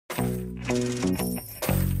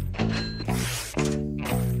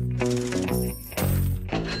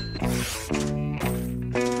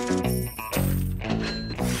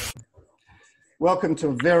Welcome to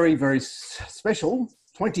a very, very special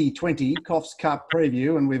 2020 Coffs Cup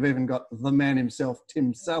preview, and we've even got the man himself,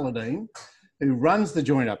 Tim Saladine, who runs the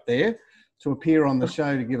joint up there, to appear on the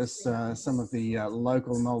show to give us some of the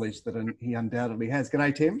local knowledge that he undoubtedly has.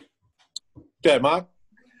 G'day, Tim. G'day, Mark.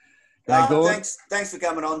 Thanks for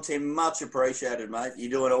coming on, Tim. Much appreciated, mate. You're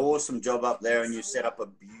doing an awesome job up there, and you set up a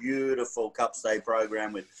beautiful Cup Day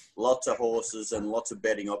program with lots of horses and lots of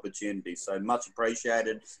betting opportunities. So much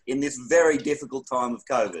appreciated in this very difficult time of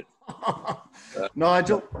COVID.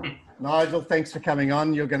 Nigel, thanks for coming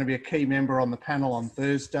on. You're going to be a key member on the panel on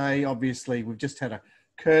Thursday. Obviously, we've just had a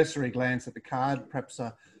cursory glance at the card, perhaps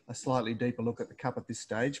a slightly deeper look at the Cup at this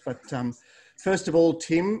stage. But first of all,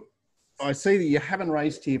 Tim, I see that you haven't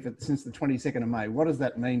raced here since the 22nd of May. What does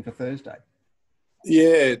that mean for Thursday?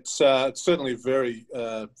 Yeah, it's certainly very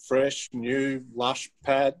fresh, new, lush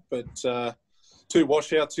pad, but two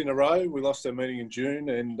washouts in a row. We lost our meeting in June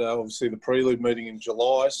and obviously the prelude meeting in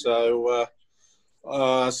July. So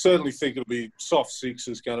I certainly think it'll be soft six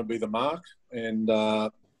is going to be the mark. And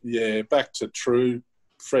yeah, back to true,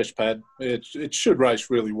 fresh pad. It should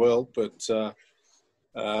race really well, but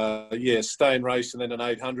yeah, stay and race and then an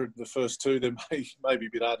 800, the first two, then may be a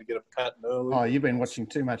bit hard to get a pattern early. Oh, you've been watching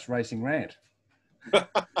too much Racing Rant. What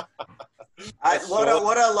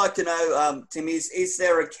I'd like to know, Tim, is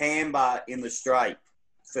there a camber in the straight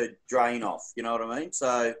for drain off? You know what I mean?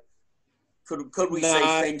 So could we see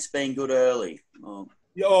fence being good early? Oh,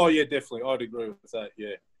 yeah, definitely. I'd agree with that,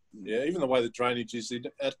 yeah. Yeah, even the way the drainage is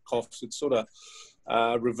at Coffs, it's sort of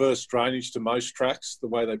reverse drainage to most tracks, the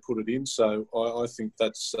way they put it in. So I think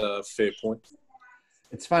that's a fair point.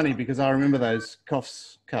 It's funny because I remember those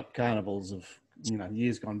Coffs Cup carnivals of,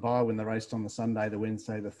 years gone by when they raced on the Sunday, the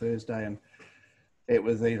Wednesday, the Thursday, and it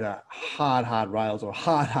was either hard rails or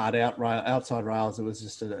hard outside rails. It was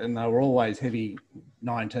just, and they were always heavy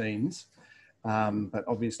 19s. But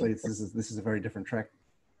obviously this is a very different track.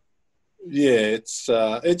 Yeah,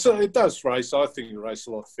 it does race. I think it races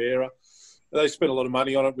a lot fairer. They spent a lot of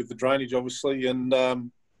money on it with the drainage, obviously, and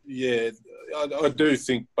yeah, I do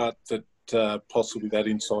think, but that possibly that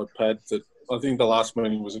inside pad. That I think the last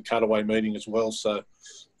meeting was a cutaway meeting as well. So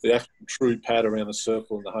the actual true pad around the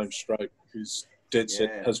circle and the home straight is dead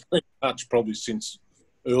set. Has been touched probably since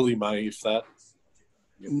early May, if that.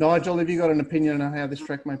 Nigel, have you got an opinion on how this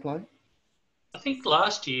track may play? I think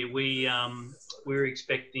last year we were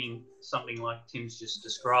expecting something like Tim's just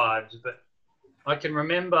described, but I can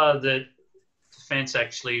remember that the fence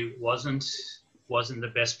actually wasn't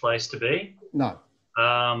the best place to be. No.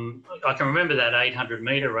 I can remember that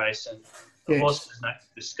 800-metre race and the horse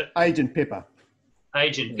was Agent Pippa.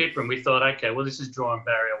 And we thought, okay, well, this is drawing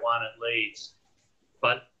barrier one at Leeds.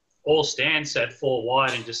 But all stands sat 4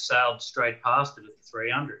 wide and just sailed straight past it at the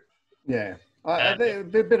 300. Yeah. A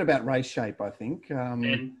bit about race shape, I think.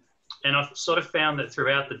 And I've sort of found that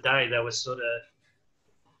throughout the day, they were sort of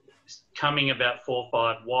coming about 4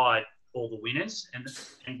 or 5 wide, all the winners.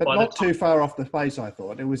 But not too far off the pace, I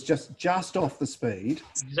thought. It was just off the speed.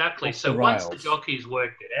 Exactly. So once the jockeys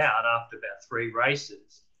worked it out after about 3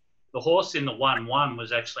 races, the horse in the 1-1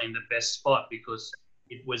 was actually in the best spot because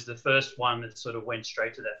it was the first one that sort of went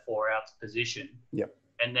straight to that 4-out position. Yep.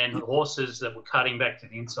 And then the horses that were cutting back to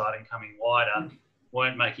the inside and coming wider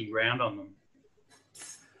weren't making ground on them.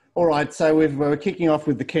 All right, so we're kicking off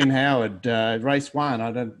with the Ken Howard race 1.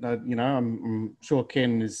 I'm sure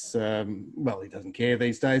Ken is, he doesn't care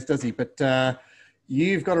these days, does he? But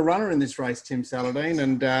you've got a runner in this race, Tim Saladine,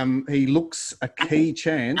 and he looks a key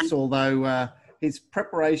chance, although his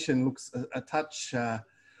preparation looks a touch,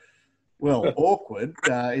 awkward.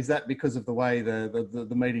 Is that because of the way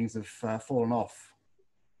the meetings have fallen off?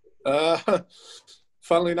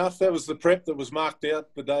 Funnily enough, that was the prep that was marked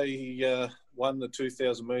out the day he won the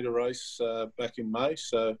 2,000-metre race back in May.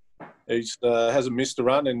 So he hasn't missed a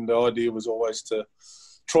run, and the idea was always to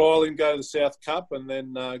trial him, go to the South Cup, and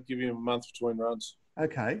then give him a month between runs.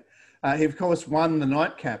 Okay. He, of course, won the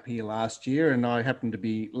nightcap here last year, and I happened to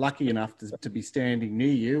be lucky enough to be standing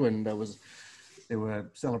near you, and there were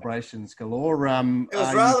celebrations galore. It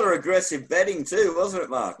was rather aggressive betting too, wasn't it,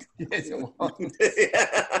 Mark? Yes, it was.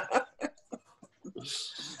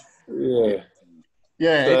 Yeah.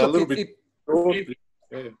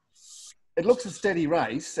 It looks a steady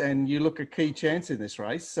race, and you look a key chance in this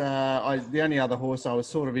race. The only other horse I was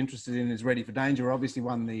sort of interested in is Ready for Danger. Obviously,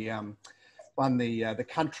 won the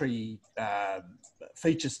country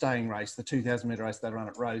feature staying race, the 2,000-metre race they run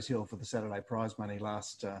at Rose Hill for the Saturday prize money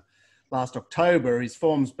last October. His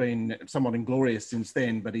form's been somewhat inglorious since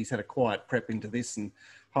then, but he's had a quiet prep into this, and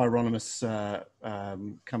Hieronymus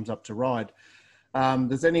comes up to ride.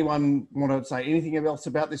 Does anyone want to say anything else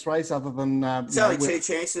about this race other than... There's only two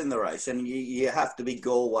chances in the race, and you have to be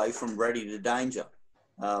Galway from Ready to Danger.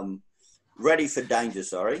 Ready for Danger,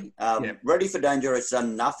 sorry. Ready for Danger has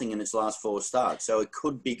done nothing in its last 4 starts, so it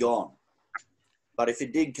could be gone. But if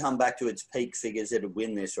it did come back to its peak figures, it would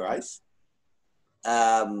win this race.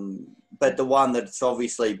 But the one that's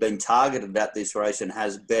obviously been targeted at this race and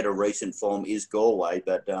has better recent form is Galway.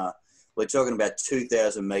 But we're talking about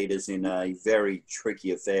 2,000 metres in a very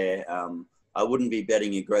tricky affair. I wouldn't be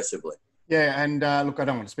betting aggressively. Yeah, and look, I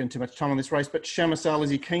don't want to spend too much time on this race, but Shamasal,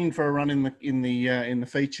 is he keen for a run in the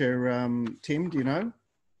feature? Tim, do you know?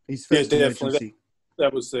 He's first definitely.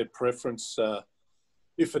 That was their preference.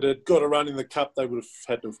 If it had got a run in the Cup, they would have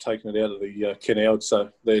had to have taken it out of the Canal,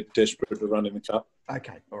 so they're desperate to run in the Cup.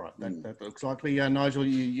 Okay, all right. That looks likely. Nigel,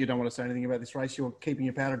 you don't want to say anything about this race? You're keeping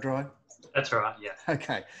your powder dry? That's right, yeah.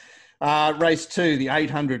 Okay. Race 2, the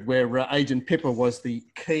 800, where Agent Pippa was the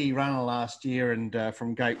key runner last year, and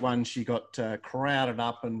from gate 1 she got crowded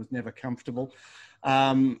up and was never comfortable.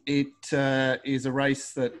 It is a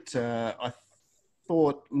race that I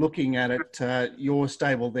thought, looking at it, your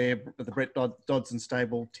stable there, the Brett Dodson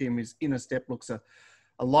stable, Tim, is In a Step, looks a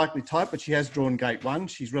likely type, but she has drawn gate 1.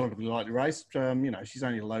 She's relatively lightly raced. She's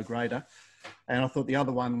only a low grader. And I thought the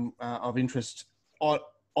other one of interest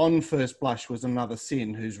on first blush was Another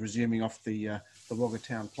Sin, who's resuming off the Wagga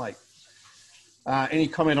Town plate. Any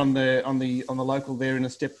comment on the local there In a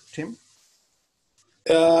Step, Tim?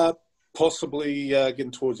 Possibly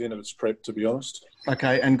getting towards the end of its prep, to be honest.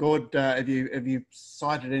 Okay, and Gord, have you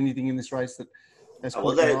cited anything in this race that has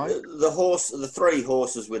caught your eye? The 3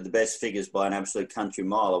 horses with the best figures by an absolute country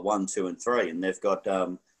mile are 1, 2, and 3, and they've got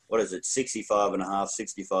 65 and a half,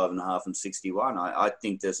 65 and a half, and 61. I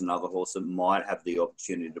think there's another horse that might have the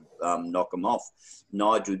opportunity to knock them off.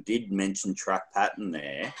 Nigel did mention Track Pattern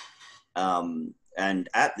there. And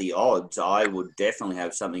at the odds, I would definitely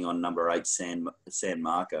have something on number 8, San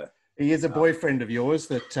Marco. He is a boyfriend of yours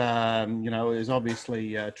that, is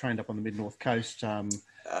obviously trained up on the Mid-North Coast.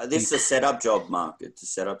 This is a set-up job, Mark. It's a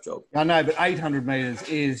set-up job. I know, but 800 metres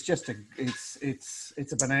is just it's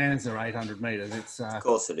a bonanza. 800 metres. Of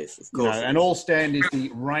course it is. Of course. And All Stand is the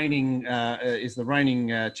reigning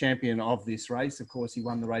champion of this race. Of course, he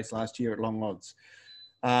won the race last year at long odds.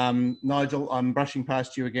 Nigel, I'm brushing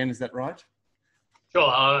past you again. Is that right?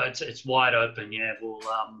 Sure. It's wide open. Yeah.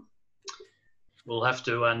 We'll have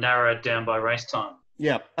to narrow it down by race time.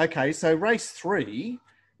 Yeah. Okay. So race 3.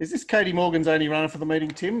 Is this Katie Morgan's only runner for the meeting,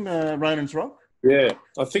 Tim? Ronan's Rock? Yeah,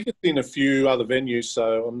 I think it's in a few other venues,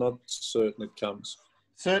 so I'm not certain it comes.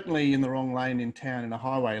 Certainly in the wrong lane in town in a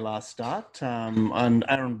highway last start, and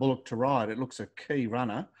Aaron Bullock to ride. It looks a key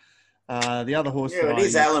runner. The other horse... Yeah,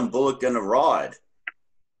 is Alan Bullock going to ride?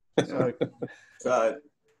 So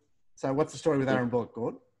what's the story with Aaron Bullock,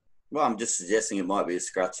 Gord? Well, I'm just suggesting it might be a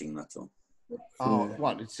scratching, that's all. Oh,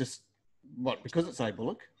 what? It's just... What, because it's A.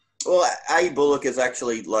 Bullock? Well, A. Bullock has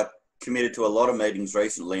actually committed to a lot of meetings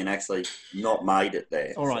recently and actually not made it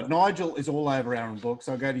there. All right, so. Nigel is all over Aaron Bullock,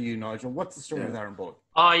 so I'll go to you, Nigel. What's the story with Aaron Bullock?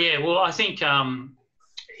 Oh, yeah, well, I think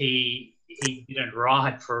he didn't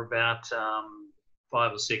ride for about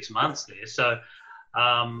 5 or 6 months there. So,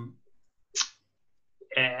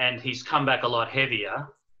 and he's come back a lot heavier.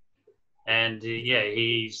 And,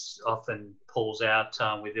 he's often pulls out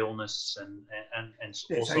with illness and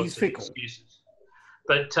all sorts of excuses.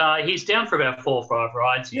 But he's down for about 4 or 5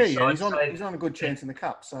 rides here. He's on a good chance in the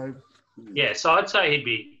Cup. So so I'd say he'd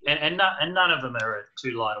be, and none of them are at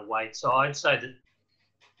too light a weight. So I'd say that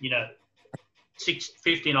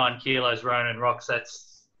 59 kilos Ronan's Rock.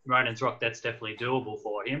 That's definitely doable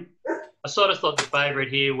for him. I sort of thought the favourite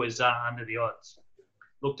here was under the odds.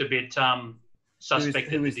 Looked a bit suspect.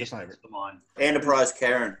 Who is the favourite for mine? Enterprise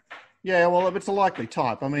Karen. Yeah, well, it's a likely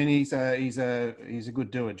type. I mean, he's a good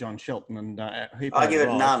doer, John Shelton, and I give it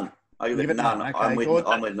none. Okay, I'm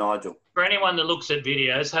with Nigel. For anyone that looks at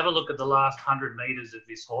videos, have a look at the last 100 metres of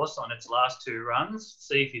this horse on its last 2 runs.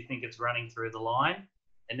 See if you think it's running through the line,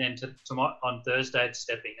 and then on Thursday it's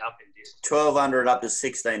stepping up in distance. 1,200 up to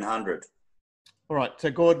 1,600. All right, so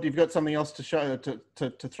Gord, you've got something else to show to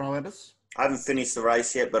throw at us? I haven't finished the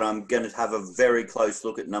race yet, but I'm going to have a very close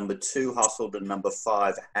look at number 2, Hustled, and number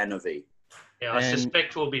 5, Hanavi. Yeah, I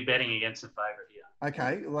suspect we'll be betting against the favourite here.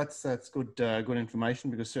 Okay, well, that's good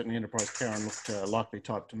information, because certainly Enterprise Karen looked likely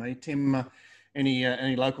type to me. Tim,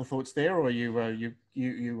 any local thoughts there, or are you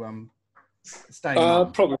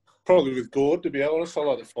staying? Probably with Gord, to be honest. I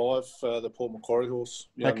like the 5, the Paul Macquarie horse.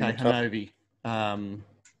 Okay, Hanavi.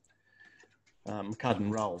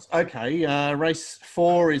 Cudden rolls. Okay, race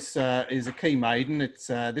 4 is a key maiden.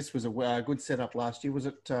 This was a good setup last year. Was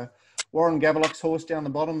it Warren Gavelock's horse down the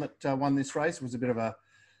bottom that won this race was a bit of a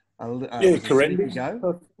Corendi.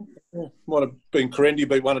 go. Might have been Corendi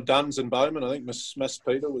beat one of Duns and Bowman. I think Miss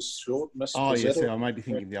Peter was short. Yes, I may be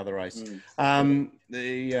thinking of the other race.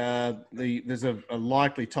 There's a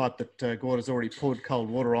likely type that Gord has already poured cold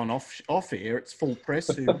water on off air. It's Full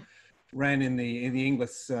Press, who ran in the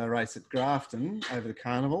Inglis race at Grafton over the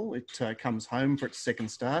carnival. It comes home for its second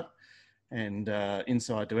start, and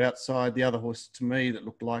inside to outside. The other horse to me that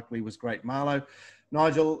looked likely was Great Marlow.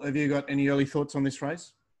 Nigel, have you got any early thoughts on this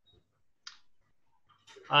race?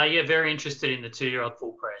 Yeah, very interested in the 2-year-old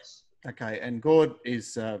Full Press. Okay, and Gord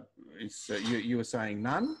you were saying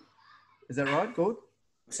none? Is that right, Gord?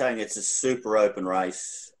 I'm saying it's a super open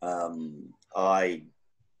race. I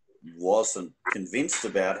wasn't convinced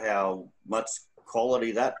about how much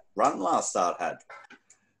quality that run last start had.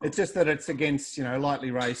 It's just that it's against,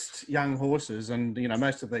 lightly raced young horses, and,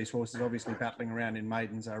 most of these horses obviously battling around in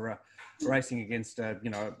maidens are racing against, a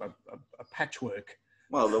patchwork.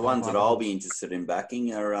 Well, the ones that I'll be interested in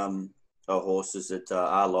backing are horses that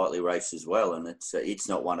are lightly raced as well, and it's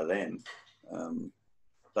not one of them.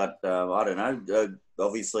 But I don't know.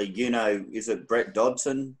 Obviously, is it Brett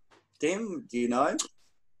Dodson, Tim? Do you know?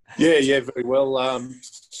 Yeah, very well.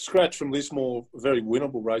 Scratch from Lismore, very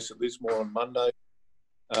winnable race at Lismore on Monday.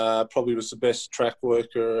 Probably was the best track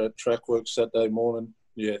worker at Track Work Saturday morning.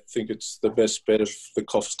 Yeah, I think it's the best bet of the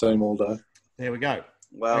Coffs team all day. There we go.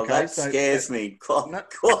 Well, okay, that scares me quite a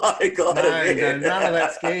bit. No, none of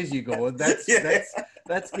that scares you, Gord. That's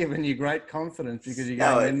giving you great confidence because you're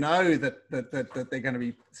going to know that they're going to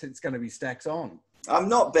be, it's going to be stacks on. I'm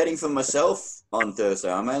not betting for myself on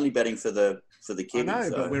Thursday. I'm only betting for the kiddies. I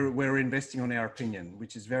know, but we're investing on our opinion,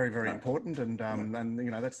 which is very, very important, and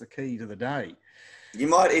that's the key to the day. You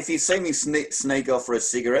might, if you see me sneak off for a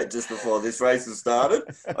cigarette just before this race has started,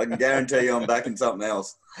 I can guarantee you I'm backing something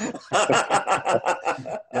else.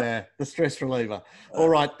 Yeah, the stress reliever. All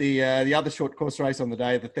right, the other short course race on the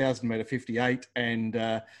day, the 1,000-metre 58,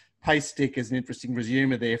 and Pace Stick is an interesting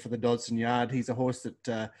resumer there for the Dodson Yard. He's a horse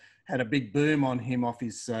that had a big boom on him off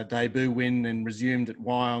his debut win and resumed at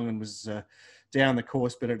Wyong and was down the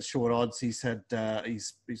course, but at short odds. He's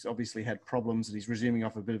obviously had problems and he's resuming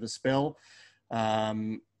off a bit of a spell.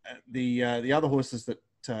 The other horses that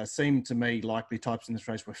seemed to me likely types in this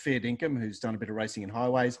race were Fair Dinkum, who's done a bit of racing in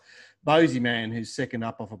highways, Bosie Man, who's second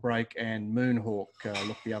up off a break, and Moonhawk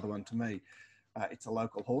looked the other one to me. It's a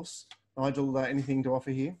local horse. Nigel, anything to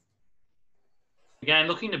offer here? Again,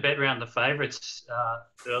 looking to bet around the favourites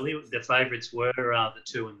early. The favourites were the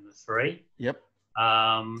 2 and the 3. Yep.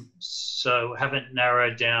 So haven't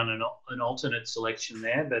narrowed down an alternate selection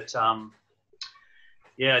there, but I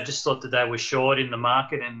just thought that they were short in the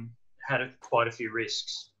market and had quite a few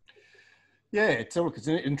risks. Yeah, it's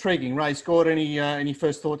an intriguing race. Gord, any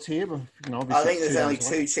first thoughts here? I think there's only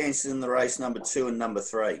 2 chances in the race, number 2 and number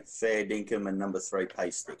 3, Fair Dinkum and number 3,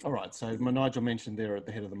 Pace Stick. All right, so Nigel mentioned there at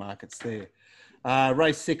the head of the markets there.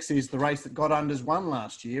 Race 6 is the race that Got Unders won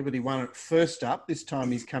last year, but he won it first up. This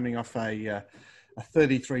time he's coming off a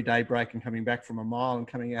 33-day break and coming back from a mile and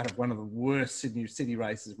coming out of one of the worst Sydney City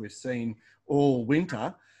races we've seen all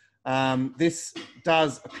winter. This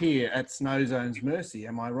does appear at Snowzone's mercy.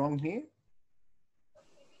 Am I wrong here?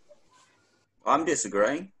 I'm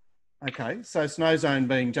disagreeing. Okay, so Snowzone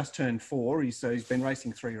being just turned 4, he's been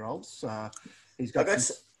racing 3-year-olds. He's got I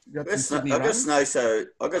got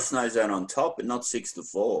Snowzone on top, but not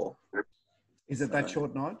 6-4. Is it that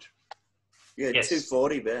short, Nige? Yeah, yes.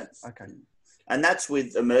 240 bets. Okay. And that's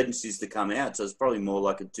with emergencies to come out, so it's probably more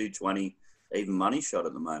like a 220 even money shot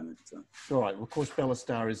at the moment. So. All right. Well, of course,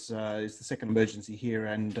 Bellastar is the second emergency here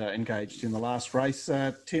and engaged in the last race.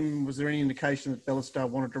 Tim, was there any indication that Bellastar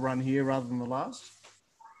wanted to run here rather than the last?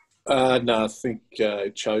 No, I think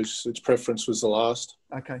it chose. Its preference was the last.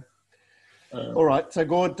 Okay. All right. So,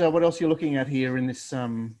 Gord, what else are you looking at here in this? Got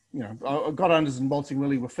Unders and Bolting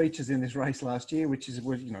Willie were features in this race last year, which is it's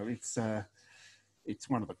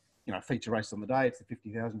one of the feature race on the day. It's a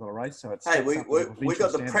 $50,000 race, so it's. Hey, we got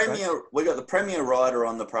the premier. Race. We got the premier rider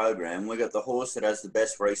on the program. We got the horse that has the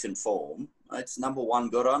best recent form. It's number 1,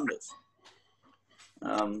 Got Unders.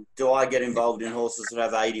 Do I get involved in horses that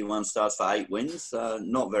have 81 starts for 8 wins?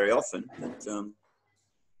 Not very often,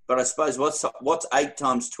 but I suppose what's 8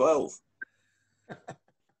 times 12?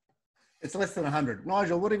 It's less than 100.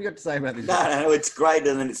 Nigel, what have you got to say about this? No, it's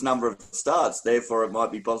greater than its number of starts. Therefore, it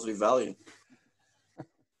might be positive value.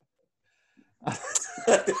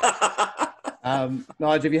 Nigel,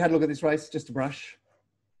 have you had a look at this race, just a brush?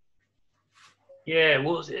 Yeah,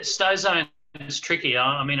 well, Snowzone is tricky.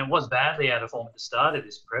 I mean, it was badly out of form at the start of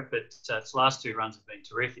this prep, but its last 2 runs have been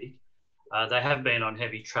terrific. They have been on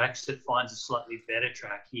heavy tracks. It finds a slightly better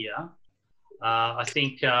track here. I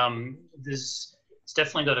think it's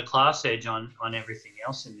definitely got a class edge on everything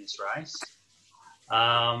else in this race.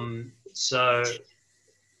 So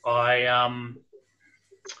I'm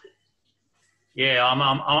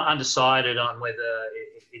undecided on whether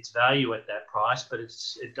it's value at that price, but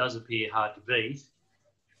it does appear hard to beat.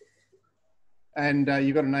 And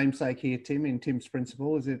you've got a namesake here, Tim, in Tim's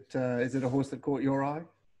Principle. Is it a horse that caught your eye?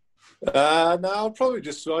 No,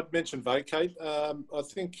 I'd mention Vacate. I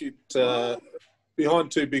think it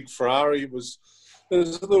behind Too Big Ferrari it was a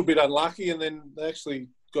little bit unlucky, and then they actually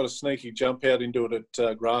got a sneaky jump out into it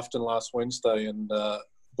at Grafton last Wednesday, and by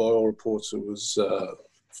all reports it was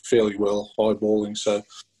fairly well highballing. So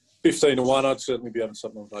 15-1, I'd certainly be having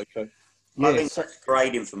something on Vacate. Yeah, I think that's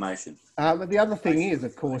great information. But the other thing is,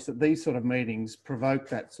 of course, that these sort of meetings provoke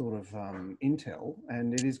that sort of intel,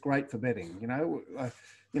 and it is great for betting.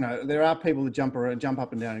 There are people that jump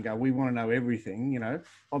up and down and go, we want to know everything.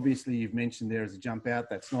 Obviously you've mentioned there is a jump out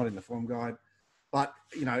that's not in the form guide, but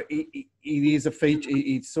it is a feature.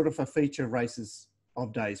 It's sort of a feature of races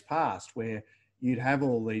of days past where you'd have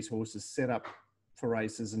all these horses set up for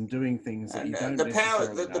races and doing things that you don't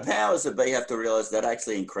necessarily know. The powers that be have to realise that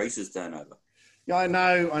actually increases turnover. Yeah, I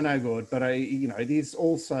know, Gord, but it is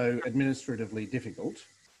also administratively difficult,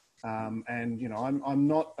 and I'm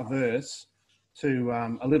not averse to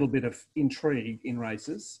a little bit of intrigue in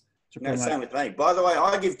races. Same with me. By the way,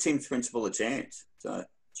 I give Tim's Principle a chance. So.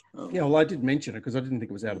 Yeah, well, I did mention it because I didn't think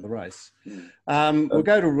it was out of the race. We'll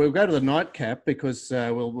go to the nightcap because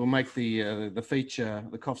we'll make the feature,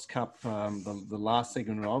 the Coffs Cup, the last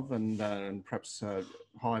segment of, and perhaps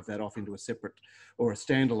hive that off into a separate or a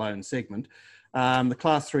standalone segment. The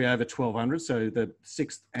Class 3 over 1200, so the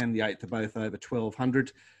 6th and the 8th are both over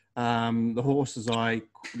 1200. The horses I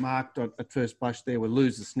marked at first blush there were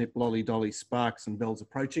Loser Snip, Lolly Dolly, Sparks, and Bells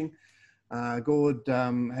Approaching. Gord,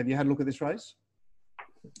 have you had a look at this race?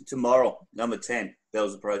 Tomorrow, number 10,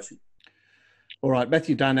 Bells Approaching. All right,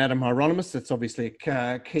 Matthew Dunn, Adam Hieronymus. That's obviously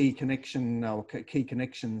a key connection, or key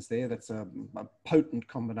connections there. That's a potent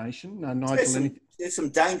combination. Nigel, there's some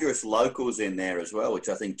dangerous locals in there as well, which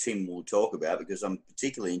I think Tim will talk about because I'm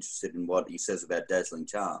particularly interested in what he says about Dazzling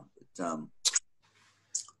Charm. But,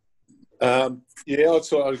 I'd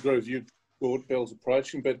agree with you, Gord, Bells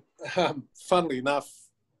Approaching. But funnily enough,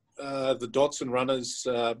 the Dotson runners,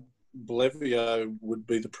 Bolevio would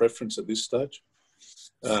be the preference at this stage.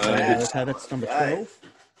 That's number 12.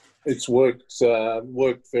 It's worked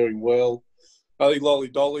very well. I think Lolly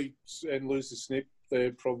Dolly and Loser Snip,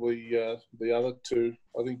 they're probably the other two.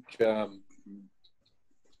 I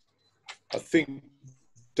think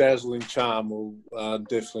Dazzling Charm will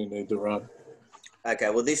definitely need to run. Okay,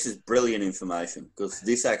 well, this is brilliant information because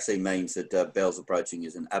this actually means that Bells Approaching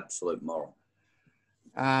is an absolute moral.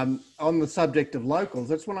 On the subject of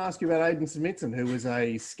locals, I just want to ask you about Aidan Smithson, who was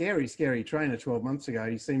a scary, scary trainer 12 months ago.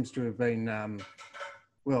 He seems to have been,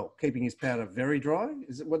 keeping his powder very dry.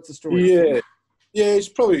 What's the story? Yeah, he's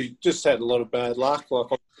probably just had a lot of bad luck.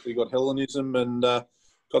 Like, obviously, he got Hellenism and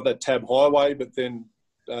got that Tab Highway, but then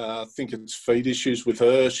I think it's feed issues with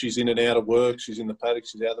her. She's in and out of work. She's in the paddock.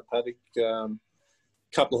 She's out of the paddock.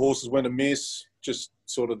 Couple of horses went amiss. Just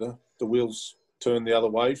sort of the wheels turned the other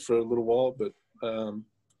way for a little while, but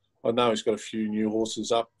I know he's got a few new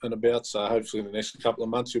horses up and about, so hopefully in the next couple of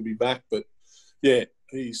months he'll be back. But, yeah,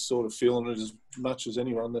 he's sort of feeling it as much as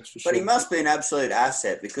anyone, that's for sure. But he must be an absolute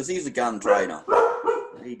asset because he's a gun trainer.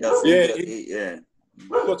 He does. He's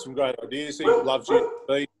got some great ideas. He loves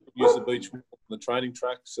use the beach on the training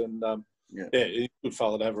tracks, and he's a good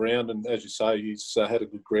fella to have around. And as you say, he's had a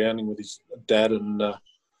good grounding with his dad, and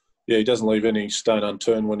he doesn't leave any stone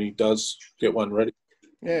unturned when he does get one ready.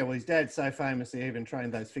 Yeah, well, his dad's so famous he even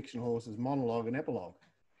trained those fiction horses monologue and epilogue.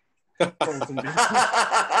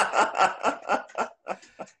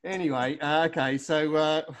 Anyway, okay,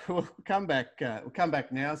 so we'll come back. We'll come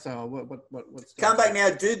back now. So what's come back now?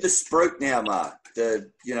 Do the spruik now, Mark.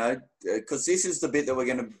 Because this is the bit that we're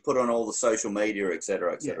going to put on all the social media, et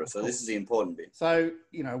cetera, et cetera. So this is the important bit. So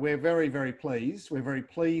we're very, very pleased. We're very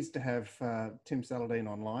pleased to have Tim Saladine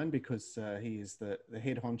online because he is the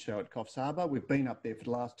head honcho at Coffs Harbour. We've been up there for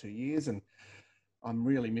the last 2 years, and I'm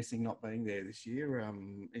really missing not being there this year.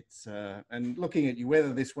 And looking at your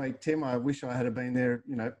weather this week, Tim, I wish I had been there,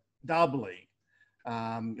 doubly.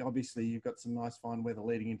 Obviously, you've got some nice fine weather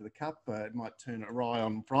leading into the Cup. It might turn awry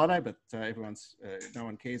on Friday, but no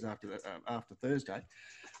one cares after Thursday.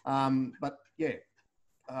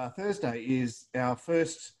 Thursday is our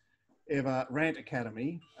first ever Rant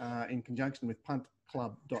Academy in conjunction with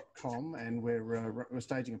puntclub.com, and we're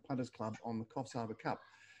staging a punters club on the Coffs Harbour Cup.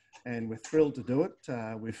 and we're thrilled to do it.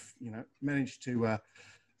 We've managed to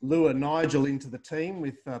lure Nigel into the team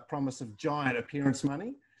with promise of giant appearance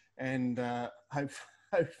money, and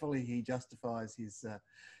hopefully he justifies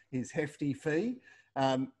his hefty fee.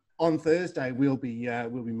 On Thursday, we'll be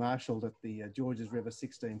marshalled at the Georges River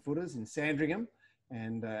 16-footers in Sandringham,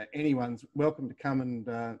 and anyone's welcome to come and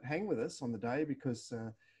hang with us on the day, because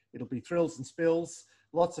it'll be thrills and spills,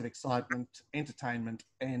 lots of excitement, entertainment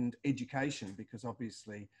and education, because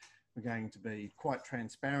obviously we're going to be quite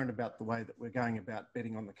transparent about the way that we're going about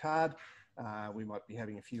betting on the card. We might be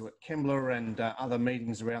having a few at Kembla and other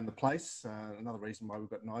meetings around the place. Another reason why we've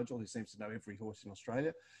got Nigel, who seems to know every horse in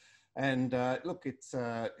Australia. And look, it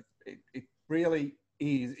really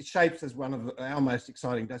is. It shapes as one of our most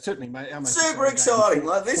exciting days. Certainly, our most super exciting.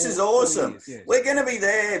 Like, this is awesome. Years, yes. We're going to be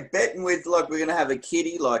there betting with, like, we're going to have a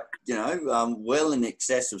kitty, like, well in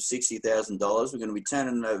excess of $60,000. We're going to be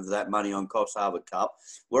turning over that money on Coffs Harbour Cup.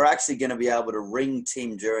 We're actually going to be able to ring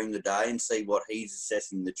Tim during the day and see what he's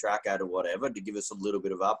assessing the track at or whatever, to give us a little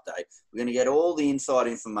bit of update. We're going to get all the inside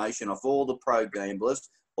information off all the pro gamblers,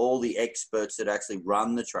 all the experts that actually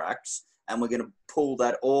run the tracks, and we're going to pull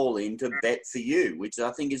that all in to bet for you, which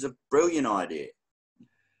I think is a brilliant idea.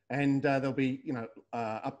 And there'll be,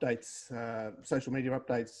 updates, social media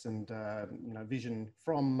updates, and vision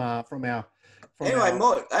from anyway,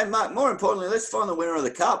 Mark, more importantly, let's find the winner of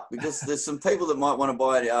the cup, because there's some people that might want to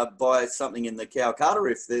buy something in the Calcutta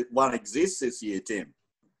if one exists this year, Tim.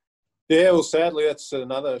 Yeah, well, sadly, that's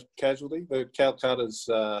another casualty. The Calcutta's,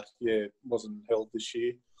 wasn't held this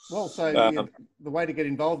year. Well, so the way to get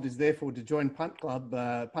involved is therefore to join Punt Club,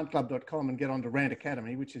 puntclub.com, and get onto Rant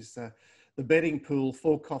Academy, which is the betting pool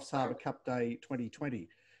for Coffs Harbour Cup Day 2020.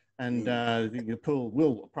 And the pool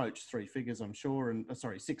will approach 3 figures, I'm sure, and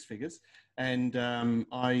 6 figures. And we're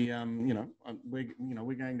going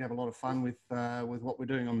to have a lot of fun with what we're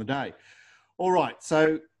doing on the day. All right,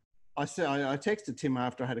 so I texted Tim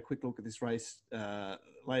after I had a quick look at this race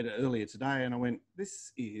earlier today, and I went,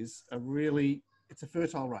 this is it's a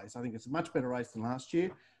fertile race. I think it's a much better race than last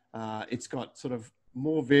year. It's got sort of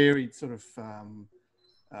more varied sort of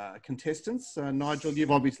contestants. Nigel,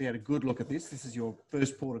 you've obviously had a good look at this. This is your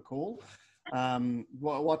first port of call.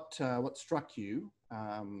 What struck you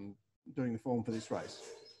doing the form for this race?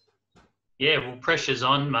 Yeah, well, pressure's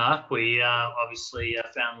on, Mark. We obviously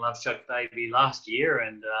found Love Shot Baby last year,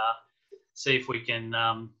 and see if we can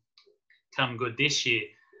come good this year.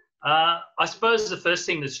 I suppose the first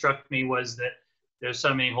thing that struck me was that there are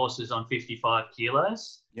so many horses on 55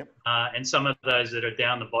 kilos. Yep. And some of those that are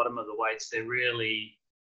down the bottom of the weights, they're really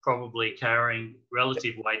probably carrying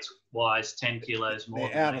relative weights-wise 10 kilos more.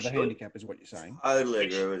 They're out of the handicap, is what you're saying. Totally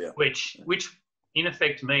agree with you. Which in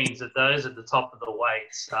effect means that those at the top of the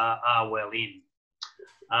weights are well in.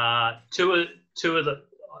 Two of the,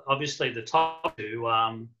 obviously the top two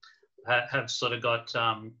have sort of got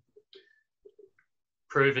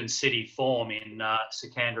proven city form in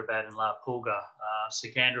Sikandrabad and La Pulga.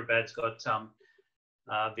 Sikandrabad's got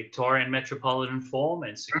Victorian metropolitan form,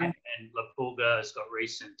 and La Pulga has got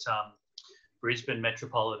recent Brisbane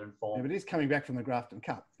metropolitan form. Yeah, but it is coming back from the Grafton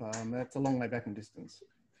Cup. That's a long way back in distance.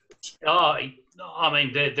 Oh, I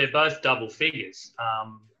mean, they're both double figures,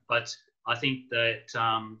 but I think that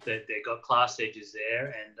they've got class edges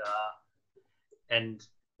there, and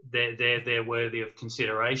they're worthy of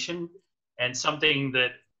consideration. And something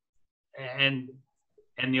that, and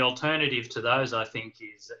the alternative to those, I think,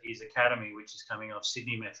 is Academy, which is coming off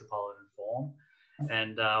Sydney metropolitan form,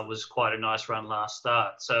 and was quite a nice run last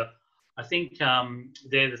start. So I think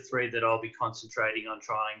they're the 3 that I'll be concentrating on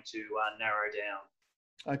trying to narrow down.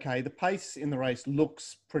 Okay, the pace in the race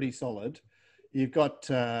looks pretty solid. You've got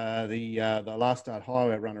the last start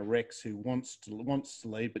highway runner Rex, who wants to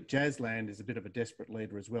lead, but Jazzland is a bit of a desperate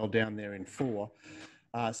leader as well down there in 4.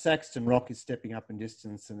 Saxton Rock is stepping up in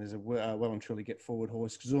distance and is a well and truly get forward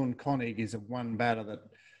horse. Zun Konig is a one batter that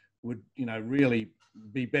would, really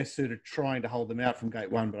be best suited trying to hold them out from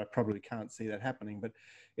gate 1, but I probably can't see that happening. But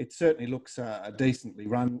it certainly looks a decently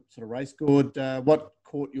run sort of race. Good. What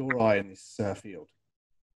caught your eye in this field?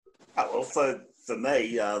 Well, for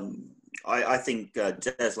me, I think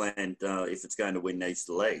Jazzland, if it's going to win, needs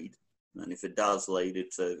to lead, and if it does lead,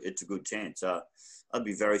 it's a good chance. I'd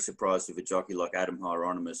be very surprised if a jockey like Adam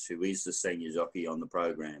Hieronymus, who is the senior jockey on the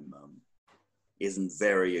program, isn't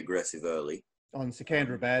very aggressive early. On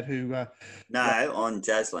Sikandrabad, who... no, on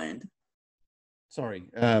Jazzland. Sorry,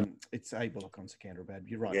 it's A Bullock on Sikandrabad.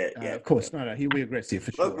 You're right. Yeah. Of course, no, he'll be aggressive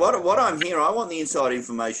for sure. Look, what I'm hearing, I want the inside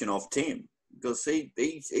information off Tim, because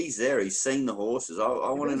he's there. He's seen the horses. I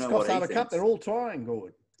want to know what he thinks. Cup, they're all trying,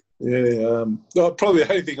 Gord. Yeah. Probably the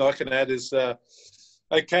only thing I can add is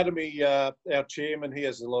Academy, our chairman, he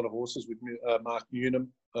has a lot of horses with Mark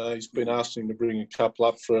Newnham. He's been asking to bring a couple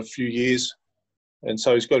up for a few years. And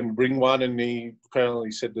so he's got him to bring one, and he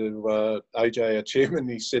apparently said to AJ, our chairman,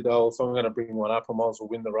 he said, "Oh, if I'm going to bring one up, I might as well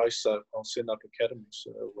win the race, so I'll send up Academy."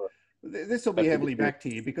 So this will be heavily backed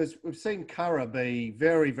here because we've seen Curra be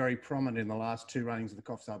very, very prominent in the last two runnings of the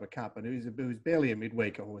Coffs Cup, and it was barely a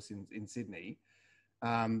midweeker horse in Sydney.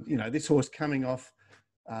 This horse coming off,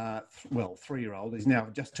 3-year-old. He's now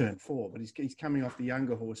just turned 4, but he's coming off the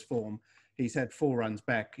younger horse form. He's had 4 runs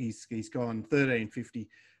back. He's gone 1350.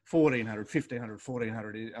 1400, 1500,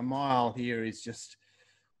 1400. A mile here is just,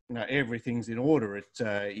 everything's in order. It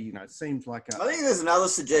seems like I think there's another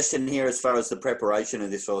suggestion here as far as the preparation of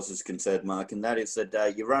this horse is concerned, Mark, and that is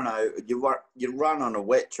that you run on a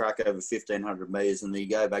wet track over 1500 metres, and then you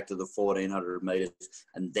go back to the 1400 metres,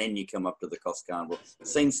 and then you come up to the Coffs Carnival. It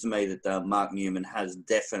seems to me that Mark Newman has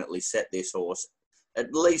definitely set this horse,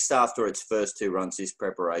 at least after its first 2 runs, this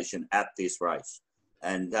preparation at this race.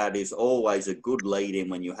 And that is always a good lead-in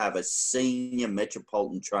when you have a senior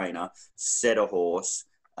metropolitan trainer set a horse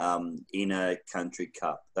in a country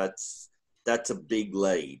cup. That's a big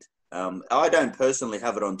lead. I don't personally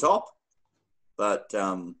have it on top, but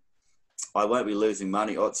I won't be losing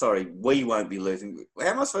money. Oh, sorry, we won't be losing. How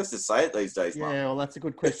am I supposed to say it these days, Mark? Yeah, well, that's a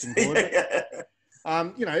good question, Gordon.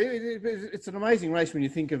 It's an amazing race when you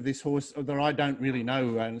think of this horse that I don't really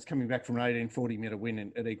know, and it's coming back from an 1840-metre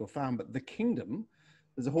win at Eagle Farm. But the Kingdom,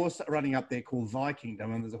 there's a horse running up there called Vi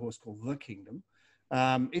Kingdom, and there's a horse called The Kingdom.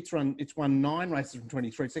 It's won 9 races from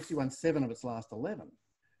 23. It's actually won 7 of its last 11.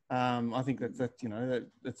 I think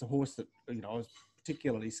that's a horse that I was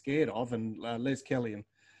particularly scared of, and Les Kelly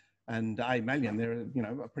and A. Malian, they're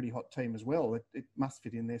a pretty hot team as well. It must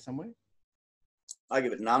fit in there somewhere. I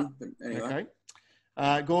give it none, but anyway. Okay.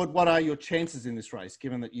 Gord, what are your chances in this race,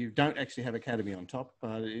 given that you don't actually have Academy on top?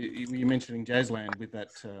 You're mentioning Jazzland with that.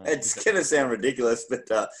 It's going to sound ridiculous, but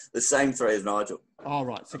the same 3 as Nigel. Oh,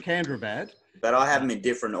 right. Sikandrabad. But I have them in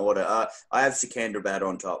different order. I have Sikandrabad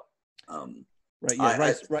on top.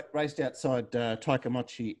 Raced outside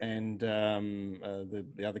Taikamochi and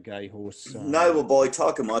the other gay horse. Noble Boy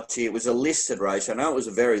Taikamochi. It was a listed race. I know it was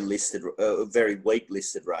a very weak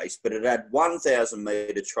listed race, but it had 1,000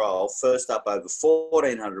 metre trial, first up over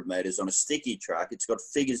 1,400 metres on a sticky track. It's got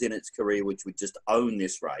figures in its career which would just own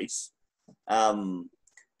this race.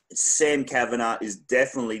 Sam Kavanagh is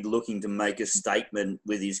definitely looking to make a statement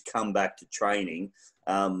with his comeback to training.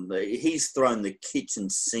 He's thrown the kitchen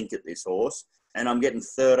sink at this horse. And I'm getting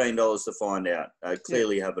 $13 to find out.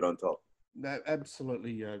 Clearly have it on top.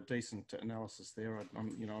 Absolutely decent analysis there.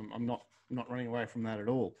 I'm not running away from that at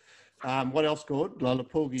all. What else, Gord? La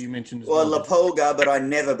Pulga you mentioned as well. La Pulga, but I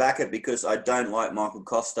never back it because I don't like Michael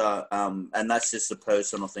Costa, and that's just a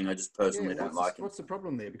personal thing. I just personally don't like him. What's the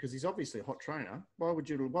problem there? Because he's obviously a hot trainer. Why would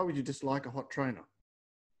you dislike a hot trainer?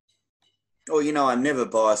 Well, I'm never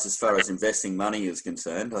biased as far as investing money is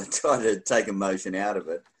concerned. I try to take emotion out of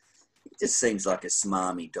it. It just seems like a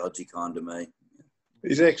smarmy, dodgy kind to me.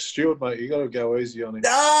 He's ex-steward, mate. You got to go easy on him.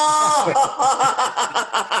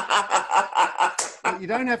 Well, you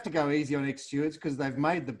don't have to go easy on ex-stewards because they've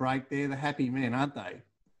made the break. They're the happy men, aren't they?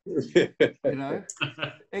 The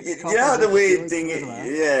weird thing,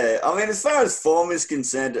 I mean, as far as form is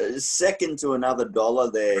concerned, second to another dollar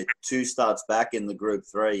there, 2 starts back in the Group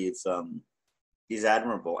 3 is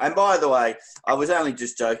admirable. And by the way, I was only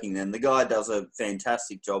just joking then. The guy does a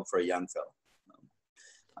fantastic job for a young fella.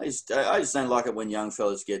 I just don't like it when young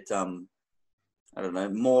fellas get,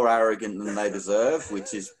 more arrogant than they deserve,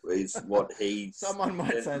 which is what he... Someone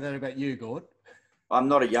might say that about you, Gord. I'm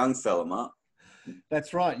not a young fella, Mark.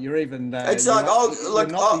 That's right. You're even... it's you're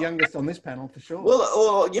not the youngest on this panel, for sure.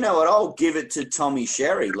 Well, you know what? I'll give it to Tommy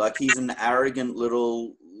Sherry. Like, he's an arrogant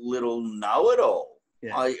little know-it-all.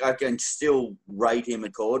 Yeah. I can still rate him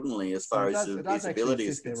accordingly as far as his ability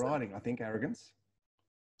is concerned. Their writing, I think, arrogance.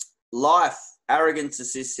 Arrogance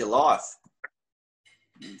assists your life.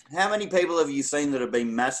 How many people have you seen that have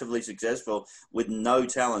been massively successful with no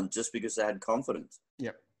talent just because they had confidence?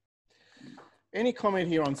 Yep. Any comment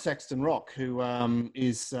here on Saxton Rock, who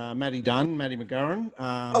is Matty McGurran?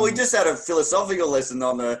 We just had a philosophical lesson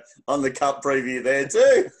on the Cup preview there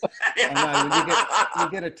too. I know, you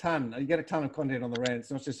get a ton of content on the Rant.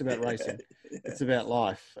 It's not just about racing; it's about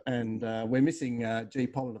life. And we're missing G.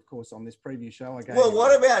 Pollard, of course, on this preview show.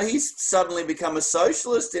 What about he's suddenly become a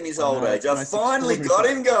socialist in his old age? I finally got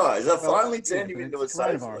him, guys. I finally turned him into a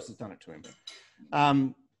socialist. Coronavirus has done it to him.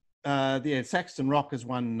 Saxton Rock has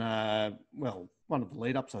won, one of the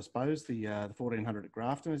lead-ups, I suppose, the 1400 at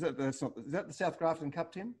Grafton. Is that the South Grafton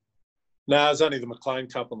Cup, Tim? No, it was only the McLean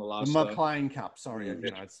Cup on the last The day. McLean Cup, sorry. You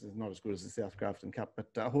know, it's not as good as the South Grafton Cup, but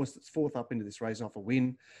a horse that's fourth up into this race off a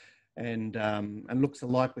win and looks a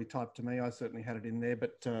likely type to me. I certainly had it in there,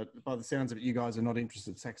 but by the sounds of it, you guys are not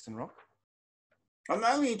interested in Saxton Rock. I'm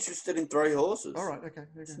only interested in 3 horses. All right, okay.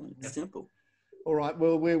 It's simple. All right,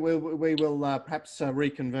 well, we will perhaps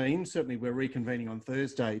reconvene. Certainly, we're reconvening on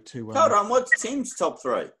Thursday to... Hold on, what's Tim's top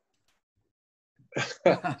 3?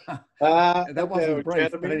 That wasn't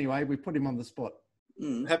brief, but anyway, we put him on the spot.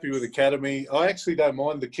 Happy with Academy. I actually don't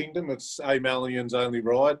mind the Kingdom. It's A. Mallion's only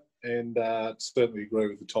ride, and certainly agree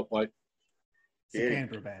with the top weight.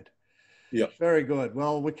 Canberra. Yeah. Very good.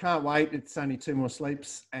 Well, we can't wait. It's only 2 more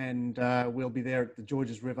sleeps, and we'll be there at the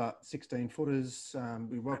Georges River 16-footers.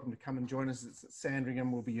 We're welcome to come and join us. It's at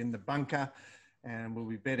Sandringham. We'll be in the bunker, and we'll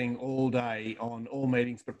be betting all day on all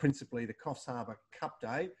meetings, but principally the Coffs Harbour Cup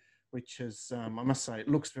Day, which is, I must say, it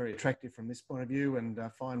looks very attractive from this point of view, and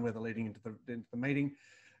fine weather leading into the meeting.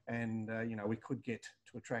 And, you know, we could get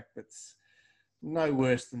to a track that's no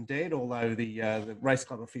worse than dead, although the race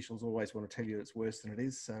club officials always want to tell you it's worse than it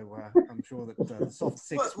is. So I'm sure that the soft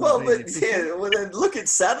 6 well, then look at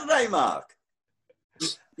Saturday, Mark.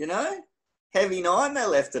 You know, heavy 9 they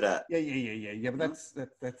left it at. Yeah. But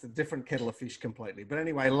that's a different kettle of fish completely. But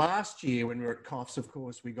anyway, last year when we were at Coffs, of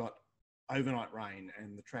course, we got overnight rain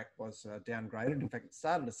and the track was downgraded. In fact, it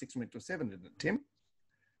started at 6 and went to 7, didn't it, Tim?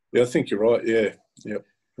 Yeah, I think you're right. Yeah. Yep.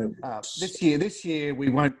 This year we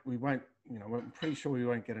won't. You know, I'm pretty sure we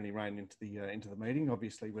won't get any rain into the meeting.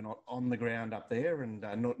 Obviously, we're not on the ground up there, and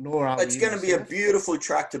nor are we. It's going to be a beautiful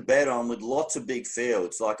track to bet on with lots of big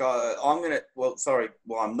fields. Like I'm going to. Well,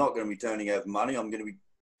 I'm not going to be turning over money. I'm going to be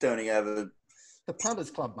turning over the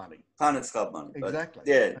Punters Club money. Punters Club money. Exactly.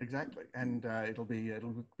 Yeah. Exactly. And it'll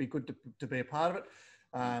be good to be a part of it.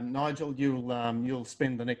 Nigel, you'll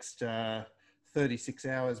spend the next 36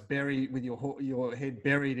 hours buried with your head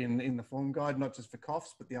buried in the form guide, not just for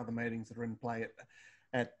Coffs, but the other meetings that are in play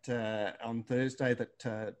at on Thursday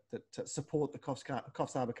that support the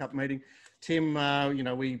Coffs Harbour Cup meeting. Tim, you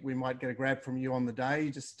know, we might get a grab from you on the day,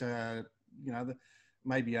 just you know,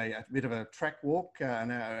 maybe a bit of a track walk, an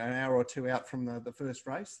hour or 2 out from the first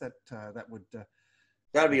race. That would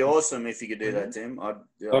that'd be awesome if you could do that, Tim. I'll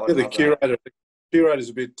get the curator. The curator's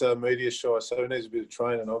a bit media shy, so he needs a bit of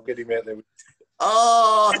training. I'll get him out there.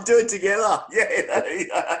 Oh, do it together.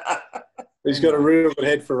 Yeah. He's got a real good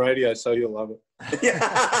head for radio, so he'll love it.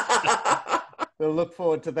 Yeah. We'll look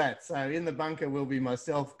forward to that. So in the bunker will be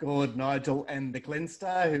myself, Gord, Nigel, and the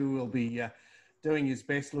Glenstar, who will be doing his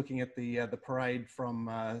best looking at the parade from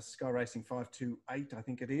Sky Racing 528, I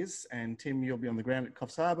think it is. And Tim, you'll be on the ground at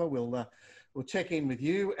Coffs Harbour. We'll check in with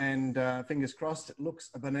you, and fingers crossed, it looks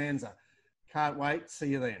a bonanza. Can't wait. See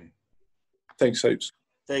you then. Thanks, heaps.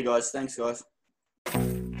 See you guys. Thanks, guys.